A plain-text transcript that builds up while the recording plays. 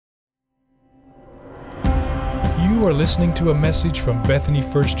You are listening to a message from Bethany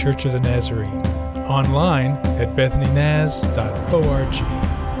First Church of the Nazarene, online at bethanynaz.org.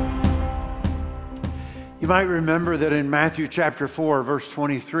 You might remember that in Matthew chapter 4, verse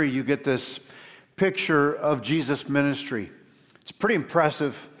 23, you get this picture of Jesus' ministry. It's pretty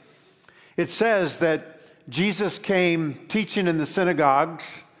impressive. It says that Jesus came teaching in the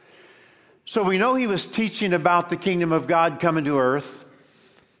synagogues. So we know he was teaching about the kingdom of God coming to earth,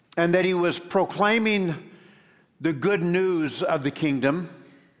 and that he was proclaiming the good news of the kingdom.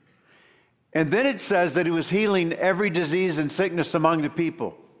 And then it says that he was healing every disease and sickness among the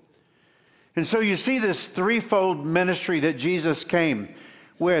people. And so you see this threefold ministry that Jesus came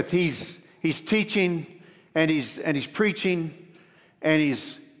with. He's teaching, and he's preaching, and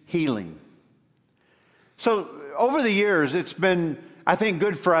he's healing. So over the years, it's been, I think,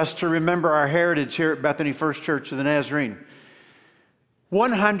 good for us to remember our heritage here at Bethany First Church of the Nazarene.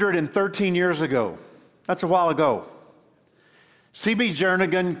 113 years ago, that's a while ago, C.B.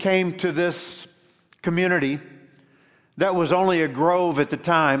 Jernigan came to this community that was only a grove at the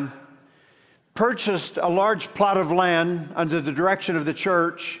time, purchased a large plot of land under the direction of the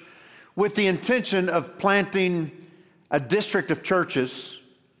church with the intention of planting a district of churches.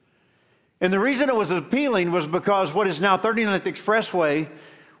 And the reason it was appealing was because what is now 39th Expressway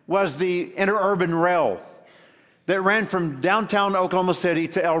was the interurban rail that ran from downtown Oklahoma City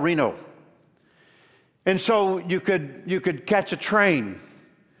to El Reno. And so you could catch a train.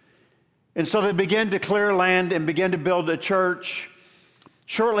 And so they began to clear land and began to build a church.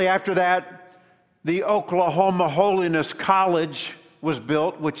 Shortly after that, the Oklahoma Holiness College was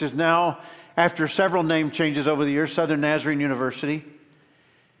built, which is now, after several name changes over the years, Southern Nazarene University.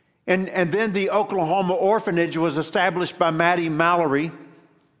 And then the Oklahoma Orphanage was established by Maddie Mallory,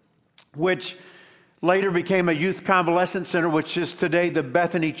 which later became a youth convalescent center, which is today the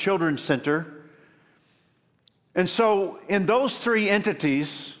Bethany Children's Center. And so in those three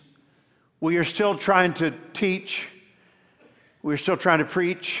entities, we are still trying to teach, we're still trying to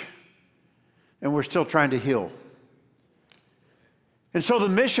preach, and we're still trying to heal. And so the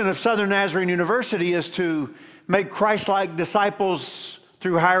mission of Southern Nazarene University is to make Christ-like disciples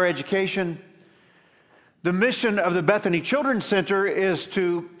through higher education. The mission of the Bethany Children's Center is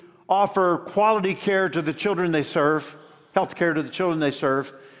to offer quality care to the children they serve, health care to the children they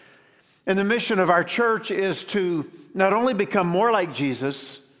serve. And the mission of our church is to not only become more like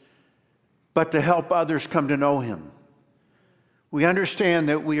Jesus, but to help others come to know him. We understand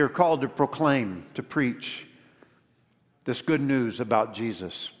that we are called to proclaim, to preach this good news about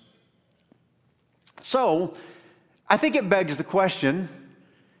Jesus. So, I think it begs the question,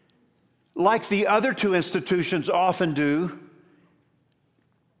 like the other two institutions often do,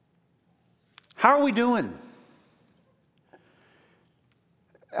 how are we doing?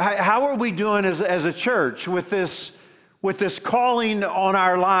 How are we doing as a church with this calling on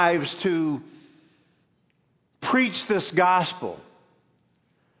our lives to preach this gospel,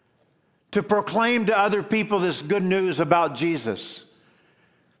 to proclaim to other people this good news about Jesus?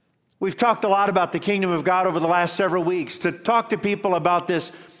 We've talked a lot about the kingdom of God over the last several weeks, to talk to people about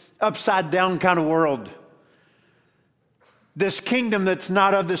this upside down kind of world, this kingdom that's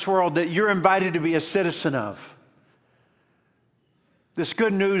not of this world, that you're invited to be a citizen of. This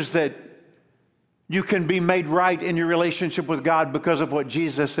good news that you can be made right in your relationship with God because of what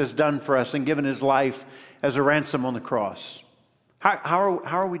Jesus has done for us and given his life as a ransom on the cross. How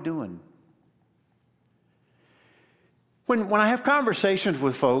are we doing? When I have conversations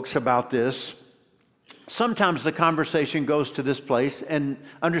with folks about this, sometimes the conversation goes to this place, and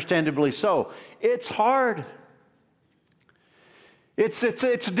understandably so. It's hard. It's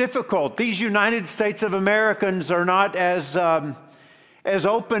difficult. These United States of Americans are not as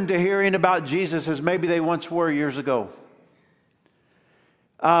open to hearing about Jesus as maybe they once were years ago.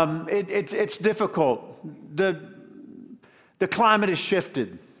 It's difficult. The climate has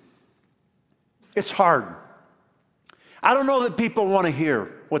shifted. It's hard. I don't know that people want to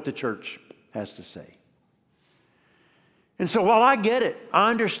hear what the church has to say. And so while I get it,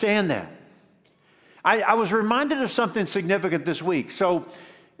 I understand that. I was reminded of something significant this week. So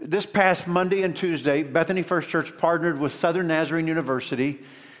this past Monday and Tuesday, Bethany First Church partnered with Southern Nazarene University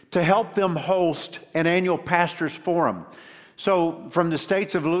to help them host an annual pastors forum. So from the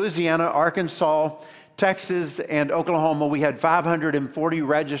states of Louisiana, Arkansas, Texas, and Oklahoma, we had 540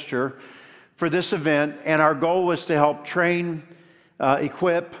 register for this event, and our goal was to help train,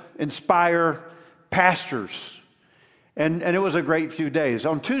 equip, inspire pastors. And it was a great few days.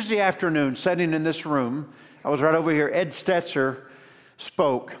 On Tuesday afternoon, sitting in this room, I was right over here, Ed Stetzer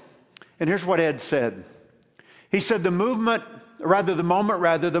spoke. And here's what Ed said. He said, the moment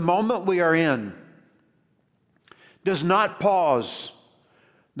we are in does not pause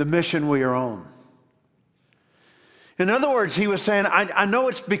the mission we are on. In other words, he was saying, I know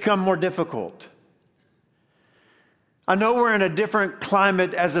it's become more difficult. I know we're in a different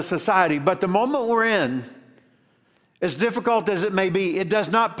climate as a society, but the moment we're in, as difficult as it may be, it does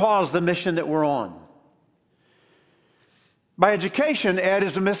not pause the mission that we're on. By education, Ed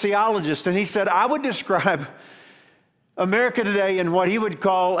is a missiologist, and he said, I would describe America today in what he would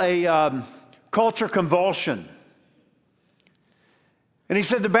call a culture convulsion. And he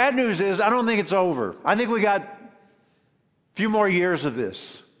said, the bad news is, I don't think it's over. I think we got a few more years of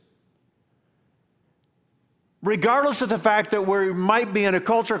this. Regardless of the fact that we might be in a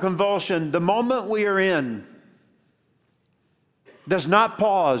culture convulsion, the moment we are in does not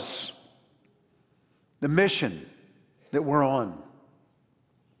pause the mission that we're on.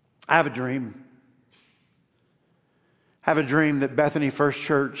 I have a dream. I have a dream that Bethany First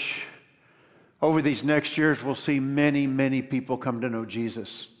Church, over these next years, will see many, many people come to know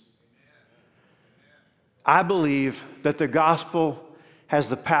Jesus. I believe that the gospel has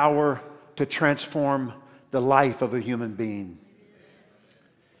the power to transform the life of a human being.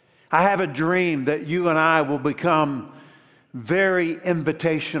 I have a dream that you and I will become very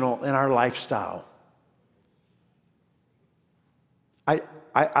invitational in our lifestyle.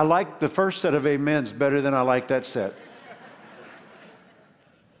 I like the first set of amens better than I like that set.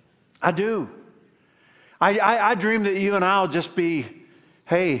 I do. I dream that you and I will just be,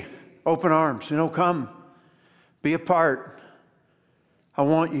 hey, open arms, come, be a part. I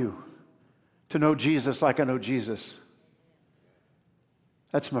want you to know Jesus like I know Jesus.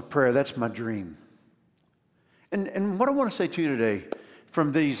 That's my prayer. That's my dream. And what I want to say to you today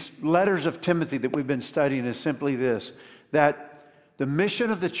from these letters of Timothy that we've been studying is simply this, that the mission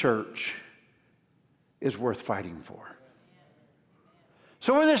of the church is worth fighting for.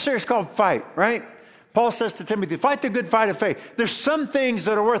 So we're in this series called Fight, right? Paul says to Timothy, fight the good fight of faith. There's some things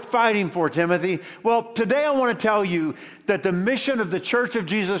that are worth fighting for, Timothy. Well, today I want to tell you that the mission of the Church of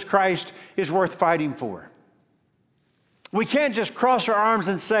Jesus Christ is worth fighting for. We can't just cross our arms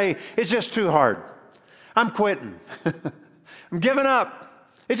and say, it's just too hard. I'm quitting. I'm giving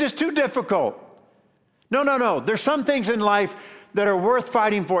up. It's just too difficult. No. There's some things in life that are worth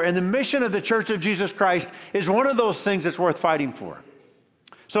fighting for, and the mission of the Church of Jesus Christ is one of those things that's worth fighting for.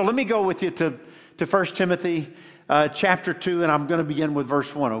 So let me go with you to 1 Timothy chapter 2, and I'm going to begin with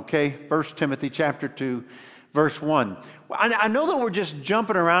verse 1, okay? 1 Timothy chapter 2, verse 1. I know that we're just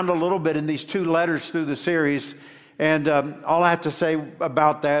jumping around a little bit in these two letters through the series, and all I have to say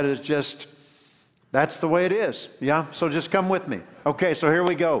about that is just, that's the way it is, yeah? So just come with me. Okay, so here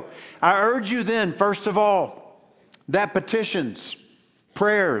we go. I urge you then, first of all, that petitions,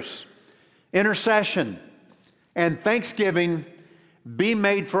 prayers, intercession, and thanksgiving be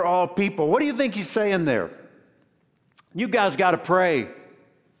made for all people. What do you think he's saying there? You guys got to pray.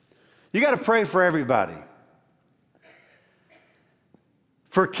 You got to pray for everybody.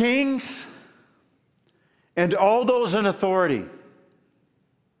 For kings and all those in authority.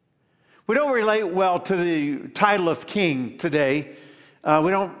 We don't relate well to the title of king today. We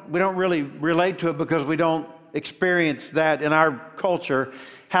don't really relate to it because we don't experience that in our culture.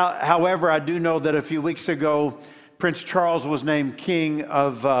 However, I do know that a few weeks ago, Prince Charles was named king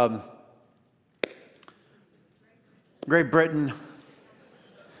of Great Britain.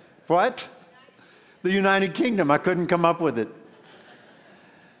 What? The United Kingdom. I couldn't come up with it.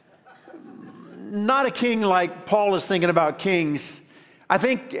 Not a king like Paul is thinking about kings. I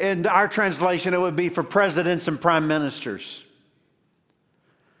think in our translation it would be for presidents and prime ministers.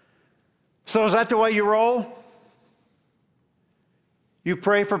 So is that the way you roll? You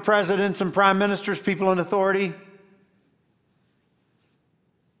pray for presidents and prime ministers, people in authority?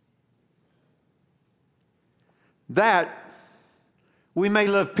 That we may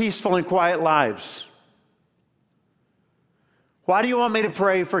live peaceful and quiet lives. Why do you want me to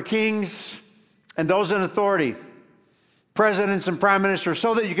pray for kings and those in authority, presidents and prime ministers,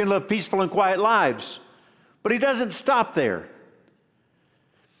 so that you can live peaceful and quiet lives? But he doesn't stop there.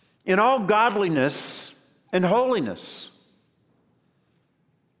 In all godliness and holiness.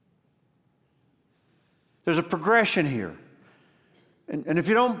 There's a progression here. And if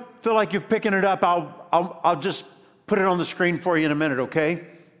you don't feel like you're picking it up, I'll just put it on the screen for you in a minute, okay?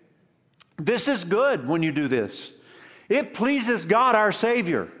 This is good when you do this. It pleases God, our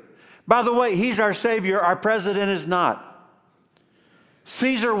Savior. By the way, He's our Savior. Our president is not.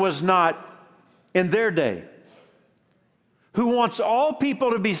 Caesar was not in their day. Who wants all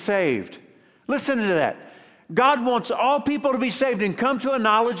people to be saved. Listen to that. God wants all people to be saved and come to a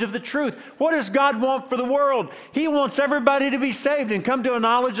knowledge of the truth. What does God want for the world? He wants everybody to be saved and come to a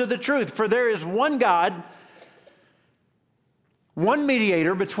knowledge of the truth. For there is one God one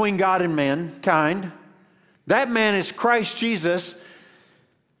mediator between God and mankind. That man is Christ Jesus.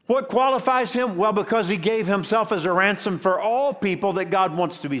 What qualifies him? Well, because he gave himself as a ransom for all people that God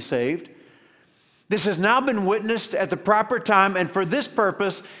wants to be saved. This has now been witnessed at the proper time, and for this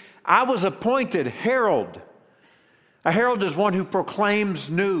purpose, I was appointed herald. A herald is one who proclaims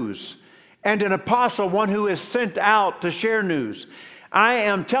news, and an apostle, one who is sent out to share news. I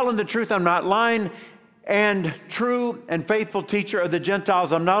am telling the truth, I'm not lying, and true and faithful teacher of the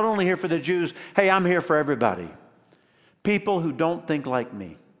Gentiles. I'm not only here for the Jews, hey, I'm here for everybody. People who don't think like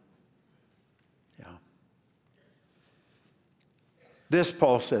me. Yeah. This,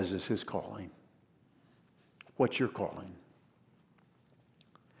 Paul says, is his calling. What's your calling?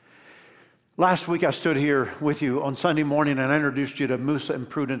 Last week I stood here with you on Sunday morning and I introduced you to Musa and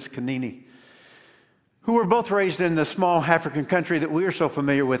Prudence Kanini, who were both raised in the small African country that we are so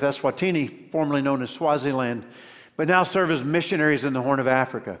familiar with, Eswatini, formerly known as Swaziland, but now serve as missionaries in the Horn of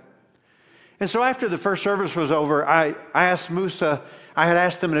Africa. And so after the first service was over, I asked Musa, I had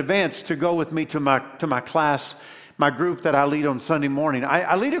asked them in advance to go with me to my class, my group that I lead on Sunday morning.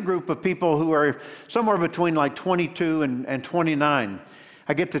 I lead a group of people who are somewhere between like 22 and 29.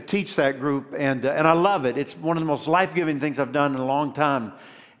 I get to teach that group, and I love it. It's one of the most life-giving things I've done in a long time.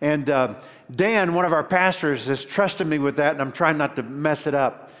 And Dan, one of our pastors, has trusted me with that, and I'm trying not to mess it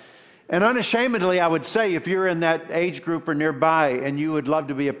up. And unashamedly, I would say, if you're in that age group or nearby and you would love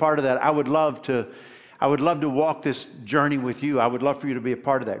to be a part of that, I would love to walk this journey with you. I would love for you to be a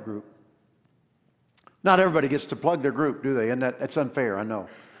part of that group. Not everybody gets to plug their group, do they? And that's unfair, I know.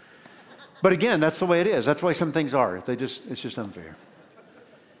 But again, that's the way it is. That's the way some things are. It's just unfair.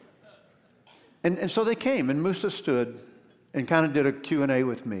 And so they came, and Musa stood and kind of did a Q&A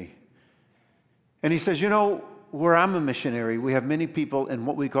with me. And he says, you know, where I'm a missionary, we have many people in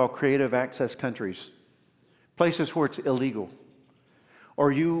what we call creative access countries, places where it's illegal.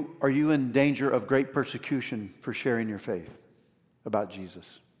 Are you in danger of great persecution for sharing your faith about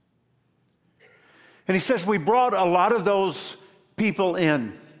Jesus? And he says, we brought a lot of those people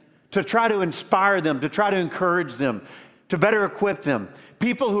in to try to inspire them, to try to encourage them, to better equip them.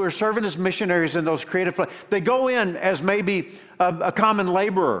 People who are serving as missionaries in those creative places, they go in as maybe a common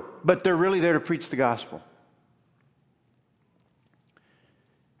laborer, but they're really there to preach the gospel.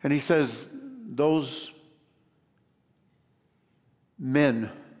 And he says, those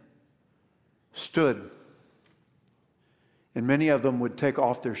men stood, and many of them would take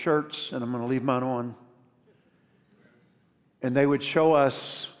off their shirts, and I'm going to leave mine on, and they would show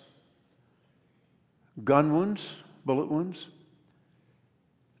us gun wounds, bullet wounds,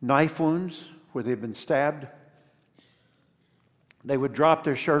 knife wounds where they've been stabbed. They would drop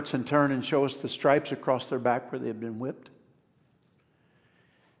their shirts and turn and show us the stripes across their back where they had been whipped.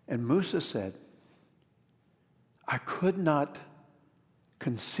 And Musa said, I could not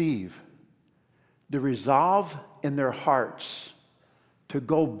conceive the resolve in their hearts to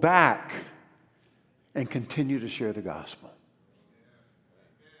go back and continue to share the gospel.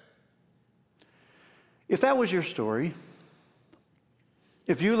 If that was your story,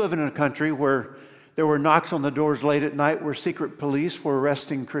 if you live in a country where there were knocks on the doors late at night where secret police were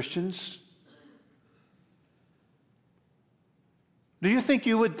arresting Christians, do you think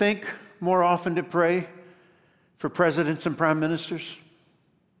you would think more often to pray for presidents and prime ministers?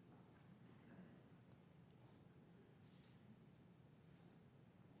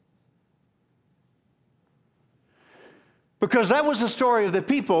 Because that was the story of the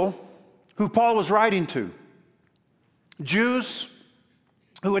people who Paul was writing to. Jews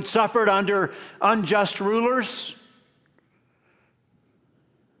who had suffered under unjust rulers.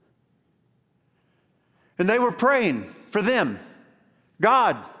 And they were praying for them.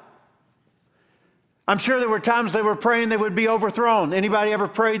 God. I'm sure there were times they were praying they would be overthrown. Anybody ever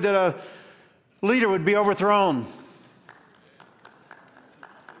prayed that a leader would be overthrown?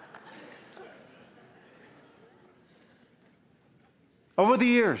 Over the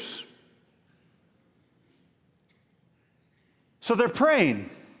years. So they're praying.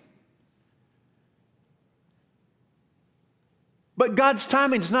 But God's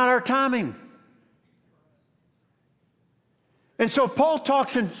timing is not our timing. And so Paul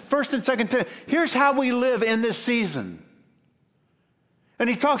talks in 1st and 2nd Timothy. Here's how we live in this season. And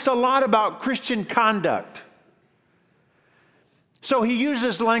he talks a lot about Christian conduct. So he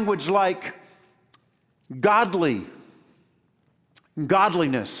uses language like godly,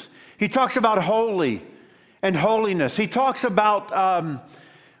 godliness. He talks about holy and holiness. He talks about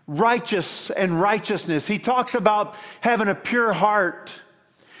righteous and righteousness. He talks about having a pure heart.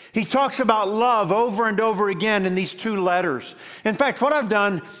 He talks about love over and over again in these 2 letters. In fact, what I've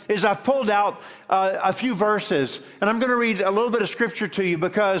done is I've pulled out a few verses, and I'm going to read a little bit of scripture to you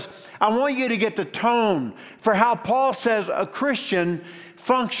because I want you to get the tone for how Paul says a Christian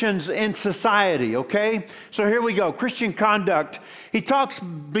functions in society, okay? So here we go, Christian conduct. He talks,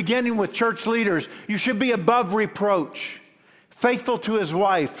 beginning with church leaders, you should be above reproach, faithful to his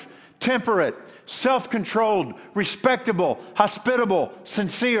wife, temperate, self-controlled, respectable, hospitable,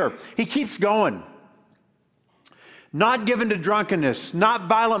 sincere. He keeps going. Not given to drunkenness, not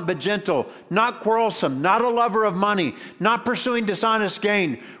violent but gentle, not quarrelsome, not a lover of money, not pursuing dishonest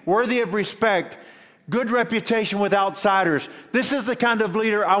gain, worthy of respect, good reputation with outsiders. This is the kind of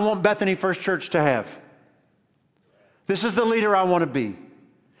leader I want Bethany First Church to have. This is the leader I want to be.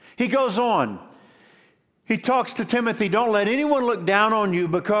 He goes on. He talks to Timothy, don't let anyone look down on you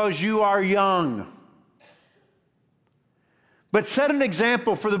because you are young. But set an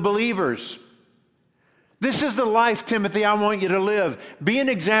example for the believers. This is the life, Timothy, I want you to live. Be an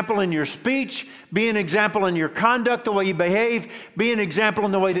example in your speech. Be an example in your conduct, the way you behave. Be an example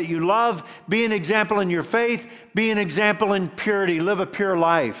in the way that you love. Be an example in your faith. Be an example in purity. Live a pure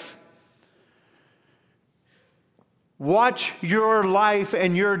life. Watch your life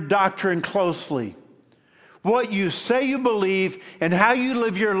and your doctrine closely. What you say you believe and how you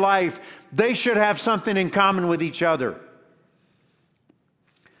live your life, they should have something in common with each other.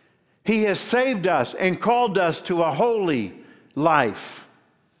 He has saved us and called us to a holy life.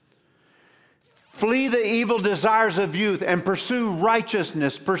 Flee the evil desires of youth and pursue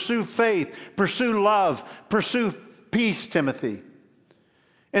righteousness, pursue faith, pursue love, pursue peace, Timothy.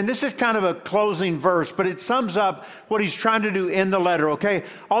 And this is kind of a closing verse, but it sums up what he's trying to do in the letter, okay?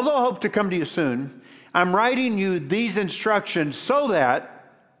 Although I hope to come to you soon, I'm writing you these instructions so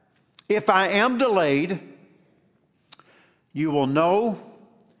that if I am delayed, you will know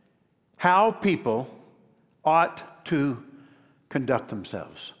how people ought to conduct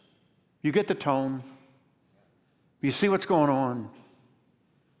themselves. You get the tone? You see what's going on?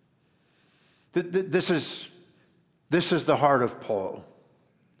 This is the heart of Paul.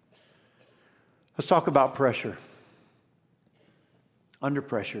 Let's talk about pressure. Under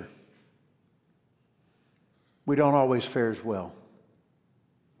pressure, we don't always fare as well.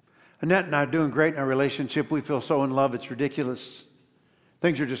 Annette and I are doing great in our relationship. We feel so in love, it's ridiculous.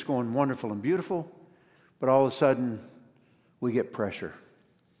 Things are just going wonderful and beautiful, but all of a sudden, we get pressure.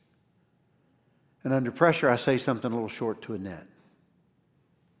 And under pressure, I say something a little short to Annette.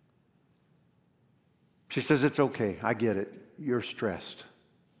 She says, it's okay, I get it. You're stressed.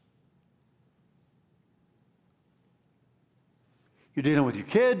 You're dealing with your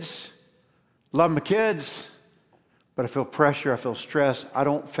kids, love my kids, but I feel pressure, I feel stress. I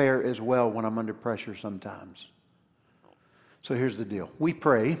don't fare as well when I'm under pressure sometimes. So here's the deal. We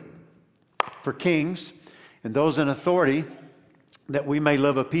pray for kings and those in authority that we may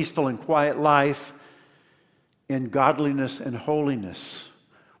live a peaceful and quiet life in godliness and holiness.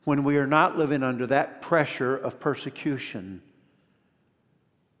 When we are not living under that pressure of persecution,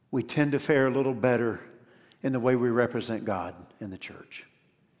 we tend to fare a little better in the way we represent God in the church.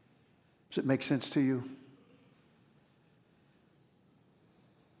 Does it make sense to you?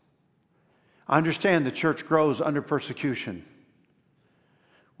 I understand the church grows under persecution.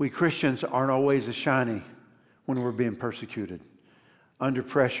 We Christians aren't always as shiny when we're being persecuted, under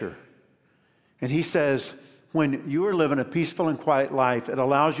pressure. And he says, when you are living a peaceful and quiet life, it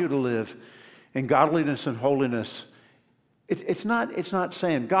allows you to live in godliness and holiness. It's not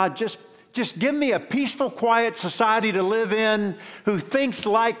saying, God, just give me a peaceful, quiet society to live in who thinks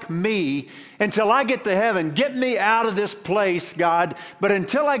like me until I get to heaven. Get me out of this place, God. But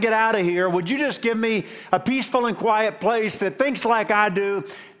until I get out of here, would you just give me a peaceful and quiet place that thinks like I do?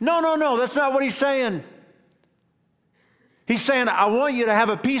 No, that's not what he's saying. He's saying, I want you to have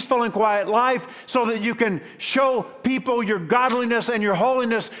a peaceful and quiet life so that you can show people your godliness and your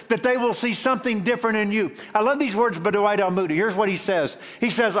holiness, that they will see something different in you. I love these words by Dwight L. Moody. Here's what he says. He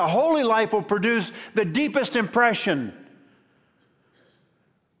says, a holy life will produce the deepest impression.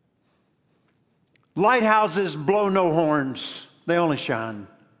 Lighthouses blow no horns. They only shine.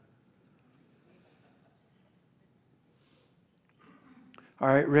 All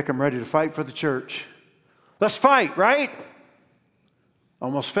right, Rick, I'm ready to fight for the church. Let's fight, right?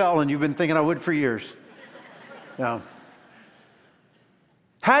 Almost fell, and you've been thinking I would for years. Yeah.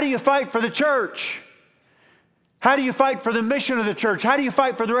 How do you fight for the church? How do you fight for the mission of the church? How do you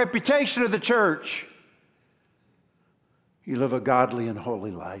fight for the reputation of the church? You live a godly and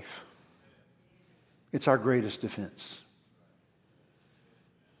holy life. It's our greatest defense.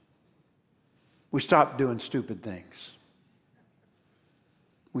 We stop doing stupid things.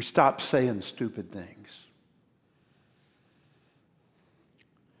 We stop saying stupid things.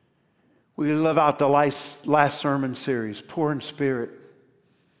 We live out the last sermon series, poor in spirit,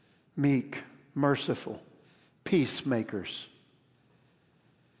 meek, merciful, peacemakers.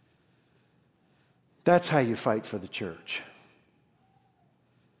 That's how you fight for the church.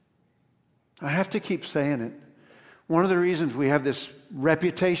 I have to keep saying it. One of the reasons we have this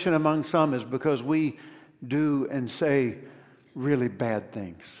reputation among some is because we do and say really bad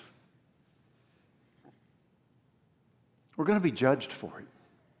things. We're going to be judged for it.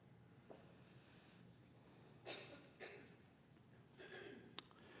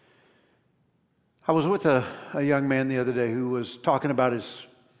 I was with a young man the other day who was talking about his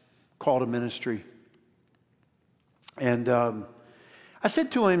call to ministry. And I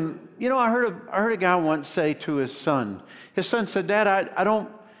said to him, you know, I heard a guy once say to his son said, Dad, I don't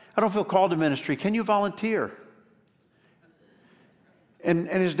feel called to ministry. Can you volunteer? And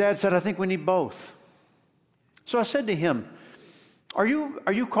his dad said, I think we need both. So I said to him, are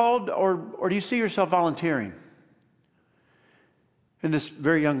you called or do you see yourself volunteering? And this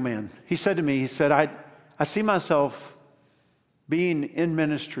very young man, he said to me, I see myself being in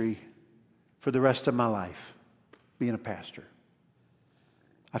ministry for the rest of my life, being a pastor.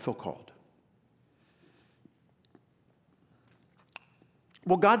 I feel called.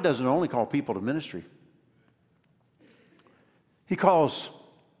 Well, God doesn't only call people to ministry. He calls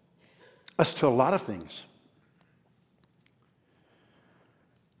us to a lot of things.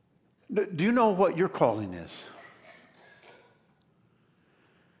 Do you know what your calling is?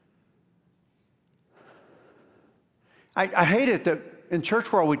 I hate it that in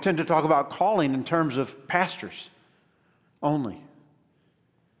church world we tend to talk about calling in terms of pastors only.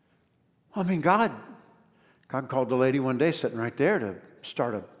 I mean, God called the lady one day sitting right there to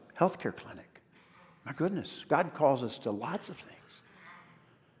start a healthcare clinic. My goodness, God calls us to lots of things.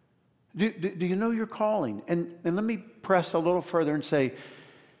 Do you know your calling? And let me press a little further and say,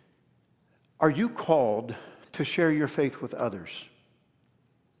 are you called to share your faith with others?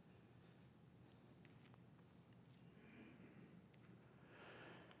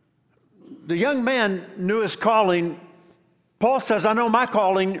 The young man knew his calling. Paul says, I know my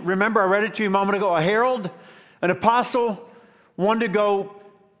calling. Remember, I read it to you a moment ago. A herald, an apostle, one to go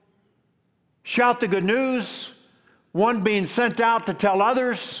shout the good news, one being sent out to tell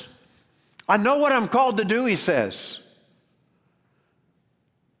others. I know what I'm called to do, he says,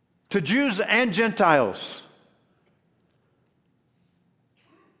 to Jews and Gentiles.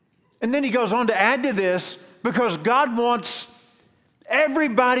 And then he goes on to add to this, because God wants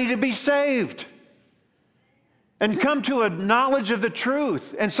everybody to be saved and come to a knowledge of the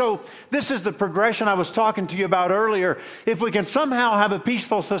truth. And so this is the progression I was talking to you about earlier. If we can somehow have a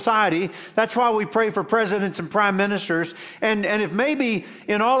peaceful society, that's why we pray for presidents and prime ministers. And if maybe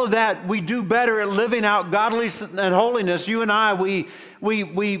in all of that we do better at living out godliness and holiness, you and I, we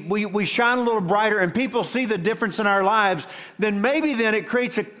shine a little brighter and people see the difference in our lives, then it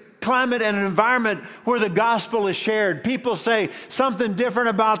creates a climate and an environment where the gospel is shared. People say something different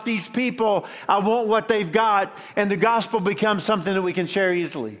about these people. I want what they've got. And the gospel becomes something that we can share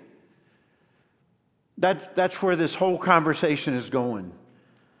easily. That's where this whole conversation is going.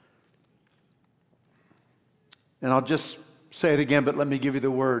 And I'll just say it again, but let me give you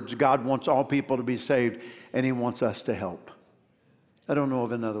the words. God wants all people to be saved, and he wants us to help. I don't know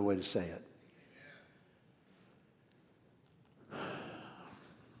of another way to say it.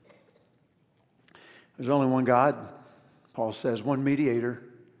 There's only one God, Paul says, one mediator.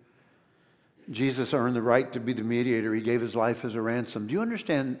 Jesus earned the right to be the mediator. He gave his life as a ransom. Do you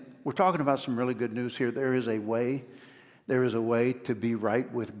understand? We're talking about some really good news here. There is a way. There is a way to be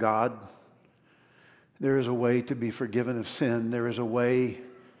right with God. There is a way to be forgiven of sin. There is a way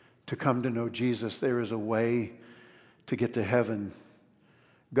to come to know Jesus. There is a way to get to heaven.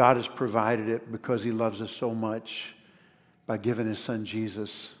 God has provided it because he loves us so much by giving his son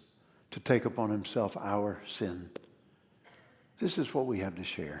Jesus to take upon himself our sin. This is what we have to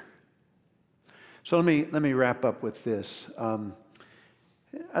share. So let me wrap up with this. I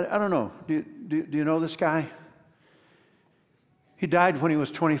don't know. Do you know this guy? He died when he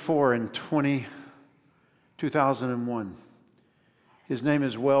was 24 in 2001. His name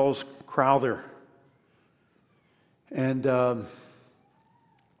is Welles Crowther. And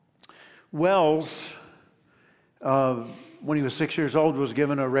Wells, when he was 6 years old, was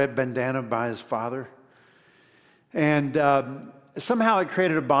given a red bandana by his father. And somehow it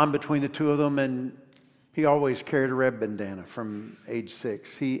created a bond between the two of them, and he always carried a red bandana from age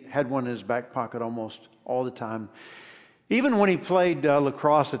 6. He had one in his back pocket almost all the time. Even when he played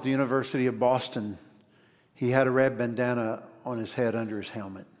lacrosse at the University of Boston, he had a red bandana on his head under his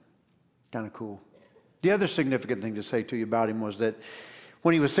helmet. Kind of cool. The other significant thing to say to you about him was that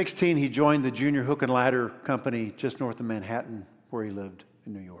when he was 16, he joined the Junior Hook and Ladder Company just north of Manhattan, where he lived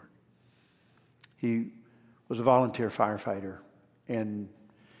in New York. He was a volunteer firefighter. And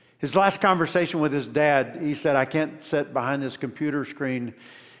his last conversation with his dad, he said, I can't sit behind this computer screen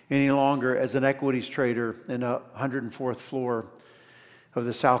any longer as an equities trader in the 104th floor of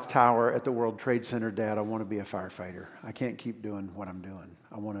the South Tower at the World Trade Center. Dad, I want to be a firefighter. I can't keep doing what I'm doing.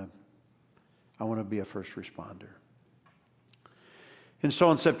 I want to be a first responder. And so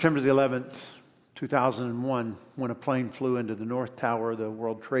on September the 11th, 2001, when a plane flew into the North Tower of the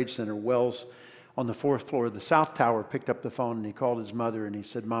World Trade Center, Wells on the 4th floor of the South Tower picked up the phone and he called his mother and he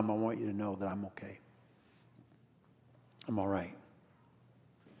said, Mom, I want you to know that I'm okay. I'm all right.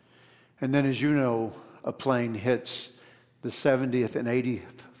 And then, as you know, a plane hits the 70th and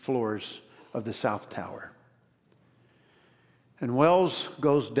 80th floors of the South Tower. And Wells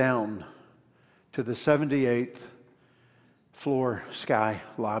goes down to the 78th floor sky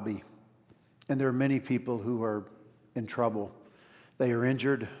lobby. And there are many people who are in trouble. They are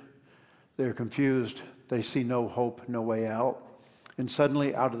injured. They're confused. They see no hope, no way out. And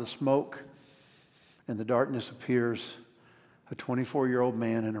suddenly, out of the smoke and the darkness appears a 24-year-old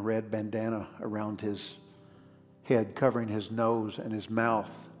man in a red bandana around his head, covering his nose and his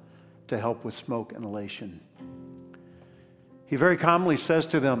mouth to help with smoke inhalation. He very calmly says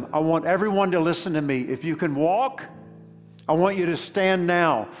to them, I want everyone to listen to me. If you can walk, I want you to stand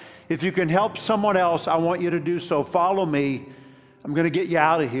now. If you can help someone else, I want you to do so. Follow me. I'm going to get you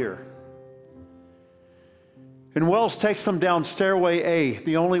out of here. And Wells takes them down stairway A,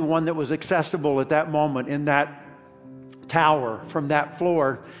 the only one that was accessible at that moment in that tower from that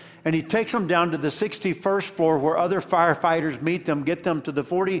floor. And he takes them down to the 61st floor where other firefighters meet them, get them to the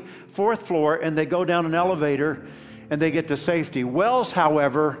 44th floor, and they go down an elevator and they get to safety. Wells,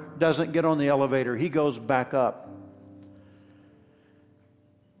 however, doesn't get on the elevator. He goes back up.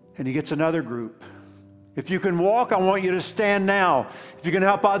 And he gets another group. If you can walk, I want you to stand now. If you can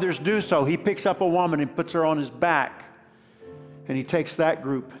help others, do so. He picks up a woman and puts her on his back. And he takes that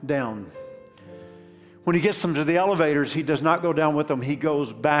group down. When he gets them to the elevators, he does not go down with them. He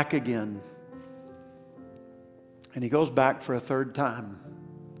goes back again. And he goes back for a third time.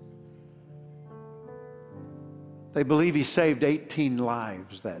 They believe he saved 18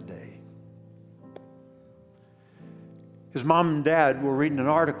 lives that day. His mom and dad were reading an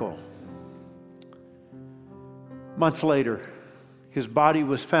article. Months later, his body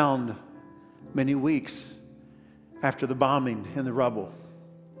was found many weeks after the bombing in the rubble.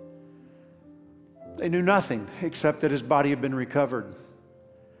 They knew nothing except that his body had been recovered.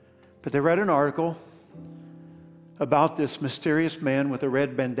 But they read an article about this mysterious man with a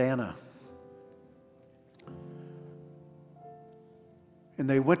red bandana. And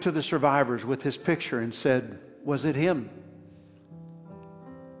they went to the survivors with his picture and said, was it him?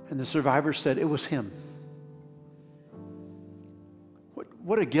 And the survivors said, it was him.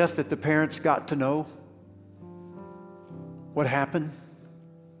 What a gift that the parents got to know what happened.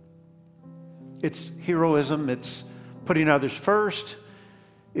 It's heroism. It's putting others first.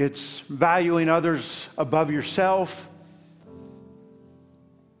 It's valuing others above yourself.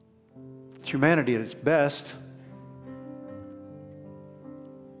 It's humanity at its best.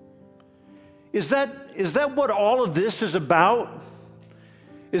 Is that what all of this is about?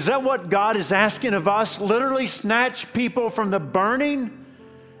 Is that what God is asking of us? Literally snatch people from the burning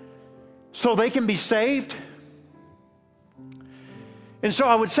so they can be saved? And so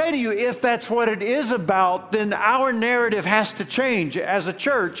I would say to you, if that's what it is about, then our narrative has to change as a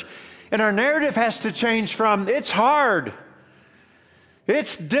church. And our narrative has to change from, it's hard.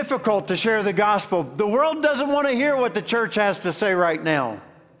 It's difficult to share the gospel. The world doesn't want to hear what the church has to say right now.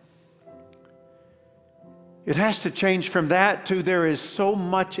 It has to change from that to there is so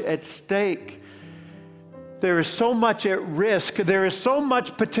much at stake. There is so much at risk. There is so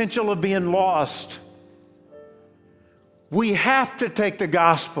much potential of being lost. We have to take the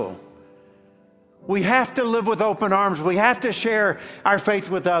gospel. We have to live with open arms. We have to share our faith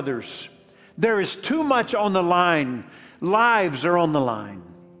with others. There is too much on the line. Lives are on the line.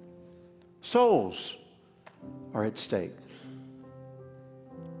 Souls are at stake.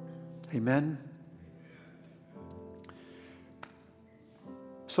 Amen?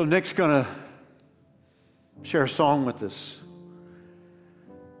 So Nick's going to share a song with us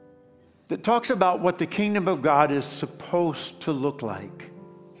that talks about what the kingdom of God is supposed to look like.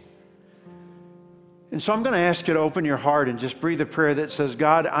 And so I'm going to ask you to open your heart and just breathe a prayer that says,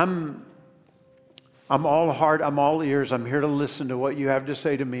 God, I'm all heart, I'm all ears. I'm here to listen to what you have to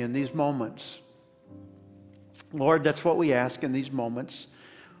say to me in these moments. Lord, that's what we ask in these moments.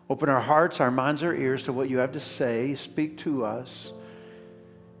 Open our hearts, our minds, our ears to what you have to say. Speak to us.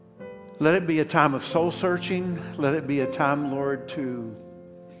 Let it be a time of soul searching. Let it be a time, Lord, to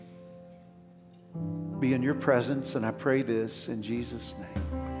be in your presence. And I pray this in Jesus' name.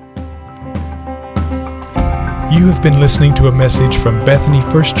 You have been listening to a message from Bethany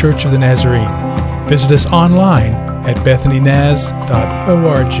First Church of the Nazarene. Visit us online at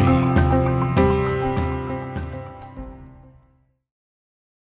bethanynaz.org.